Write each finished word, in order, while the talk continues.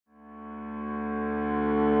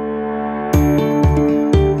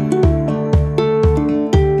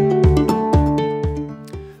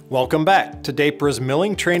Welcome back to Dapra's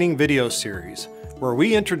Milling Training video series, where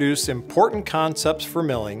we introduce important concepts for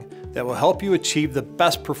milling that will help you achieve the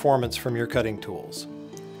best performance from your cutting tools.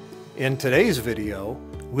 In today's video,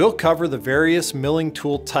 we'll cover the various milling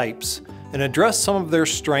tool types and address some of their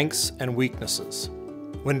strengths and weaknesses.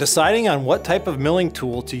 When deciding on what type of milling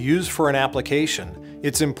tool to use for an application,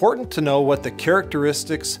 it's important to know what the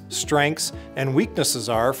characteristics, strengths, and weaknesses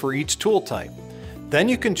are for each tool type. Then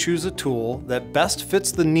you can choose a tool that best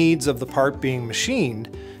fits the needs of the part being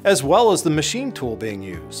machined, as well as the machine tool being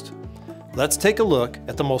used. Let's take a look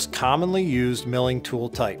at the most commonly used milling tool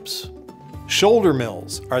types. Shoulder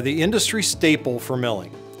mills are the industry staple for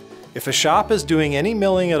milling. If a shop is doing any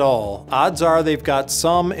milling at all, odds are they've got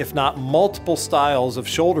some, if not multiple styles of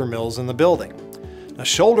shoulder mills in the building. Now,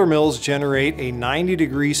 shoulder mills generate a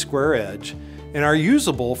 90-degree square edge and are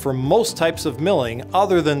usable for most types of milling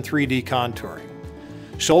other than 3D contouring.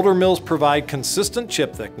 Shoulder mills provide consistent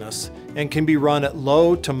chip thickness and can be run at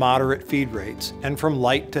low to moderate feed rates and from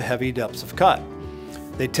light to heavy depths of cut.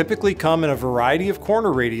 They typically come in a variety of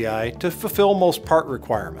corner radii to fulfill most part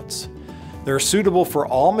requirements. They're suitable for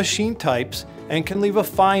all machine types and can leave a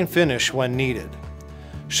fine finish when needed.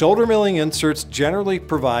 Shoulder milling inserts generally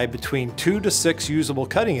provide between 2 to 6 usable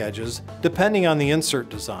cutting edges depending on the insert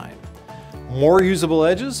design. More usable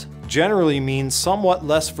edges generally means somewhat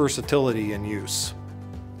less versatility in use.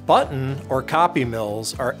 Button or copy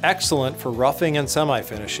mills are excellent for roughing and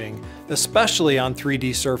semi-finishing, especially on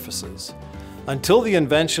 3D surfaces. Until the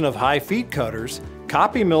invention of high feed cutters,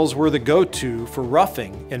 copy mills were the go-to for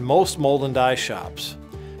roughing in most mold and die shops.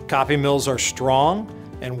 Copy mills are strong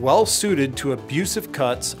and well suited to abusive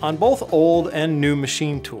cuts on both old and new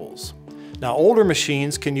machine tools. Now, older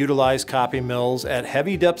machines can utilize copy mills at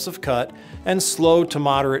heavy depths of cut and slow to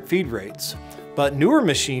moderate feed rates. But newer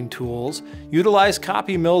machine tools utilize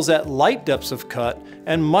copy mills at light depths of cut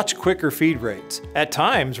and much quicker feed rates, at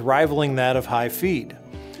times rivaling that of high feed.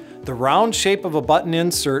 The round shape of a button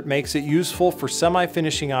insert makes it useful for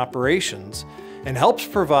semi-finishing operations and helps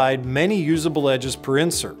provide many usable edges per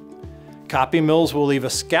insert. Copy mills will leave a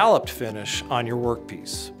scalloped finish on your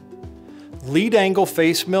workpiece. Lead angle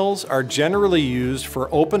face mills are generally used for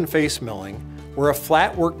open face milling, where a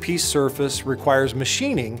flat workpiece surface requires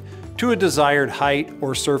machining to a desired height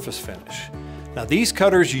or surface finish. Now, these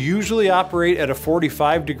cutters usually operate at a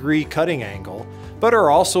 45-degree cutting angle, but are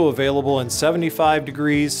also available in 75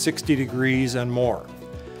 degrees, 60 degrees, and more.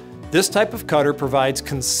 This type of cutter provides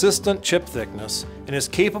consistent chip thickness and is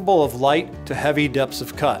capable of light to heavy depths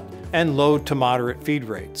of cut and low to moderate feed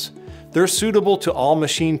rates. They're suitable to all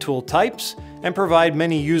machine tool types and provide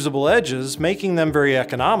many usable edges, making them very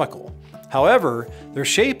economical. However, their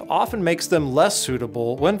shape often makes them less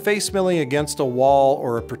suitable when face milling against a wall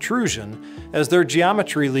or a protrusion, as their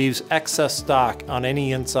geometry leaves excess stock on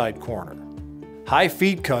any inside corner. High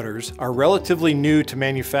feed cutters are relatively new to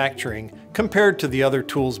manufacturing compared to the other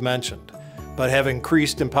tools mentioned, but have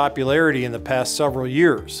increased in popularity in the past several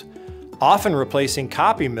years, often replacing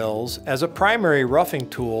copy mills as a primary roughing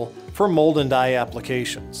tool for mold and die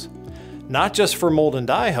applications. Not just for mold and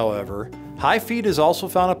die, however, high feed has also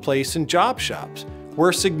found a place in job shops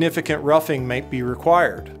where significant roughing might be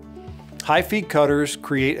required. High feed cutters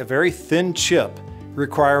create a very thin chip,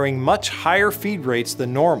 requiring much higher feed rates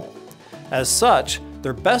than normal. As such,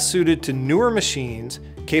 they're best suited to newer machines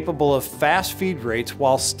capable of fast feed rates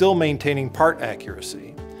while still maintaining part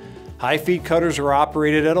accuracy. High feed cutters are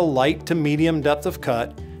operated at a light to medium depth of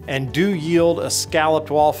cut and do yield a scalloped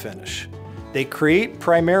wall finish. They create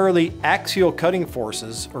primarily axial cutting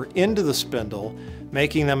forces or into the spindle,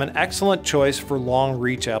 making them an excellent choice for long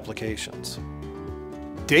reach applications.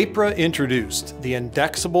 Dapra introduced the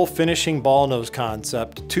Indexable finishing ball nose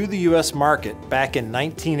concept to the US market back in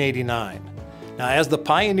 1989. Now, as the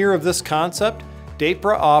pioneer of this concept,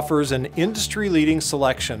 Dapra offers an industry-leading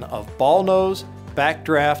selection of ball nose,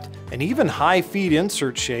 backdraft, and even high feed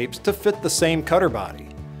insert shapes to fit the same cutter body.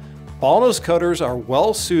 Ball nose cutters are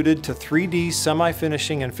well suited to 3D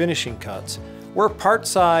semi-finishing and finishing cuts, where part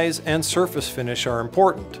size and surface finish are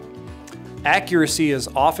important. Accuracy is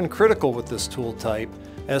often critical with this tool type,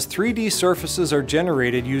 as 3D surfaces are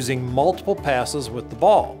generated using multiple passes with the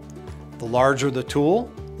ball. The larger the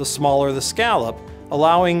tool, the smaller the scallop,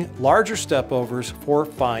 allowing larger stepovers for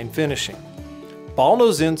fine finishing. Ball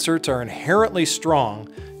nose inserts are inherently strong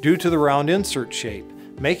due to the round insert shape,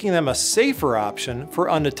 making them a safer option for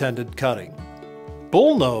unattended cutting.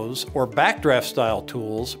 Bullnose or backdraft style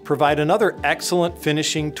tools provide another excellent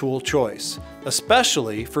finishing tool choice,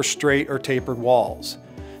 especially for straight or tapered walls.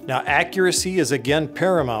 Now, accuracy is again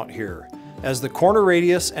paramount here, as the corner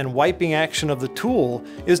radius and wiping action of the tool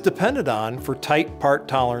is depended on for tight part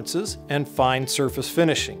tolerances and fine surface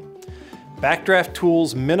finishing. Backdraft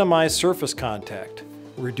tools minimize surface contact,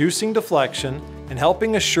 reducing deflection and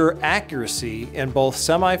helping assure accuracy in both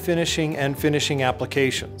semi-finishing and finishing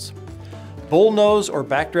applications. Bullnose or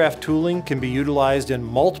backdraft tooling can be utilized in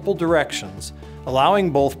multiple directions, allowing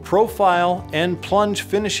both profile and plunge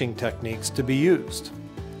finishing techniques to be used.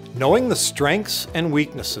 Knowing the strengths and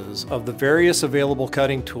weaknesses of the various available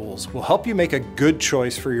cutting tools will help you make a good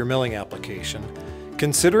choice for your milling application,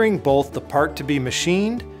 considering both the part to be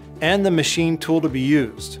machined and the machine tool to be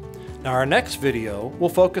used. Now, our next video will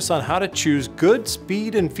focus on how to choose good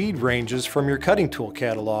speed and feed ranges from your cutting tool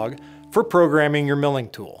catalog for programming your milling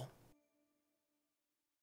tool.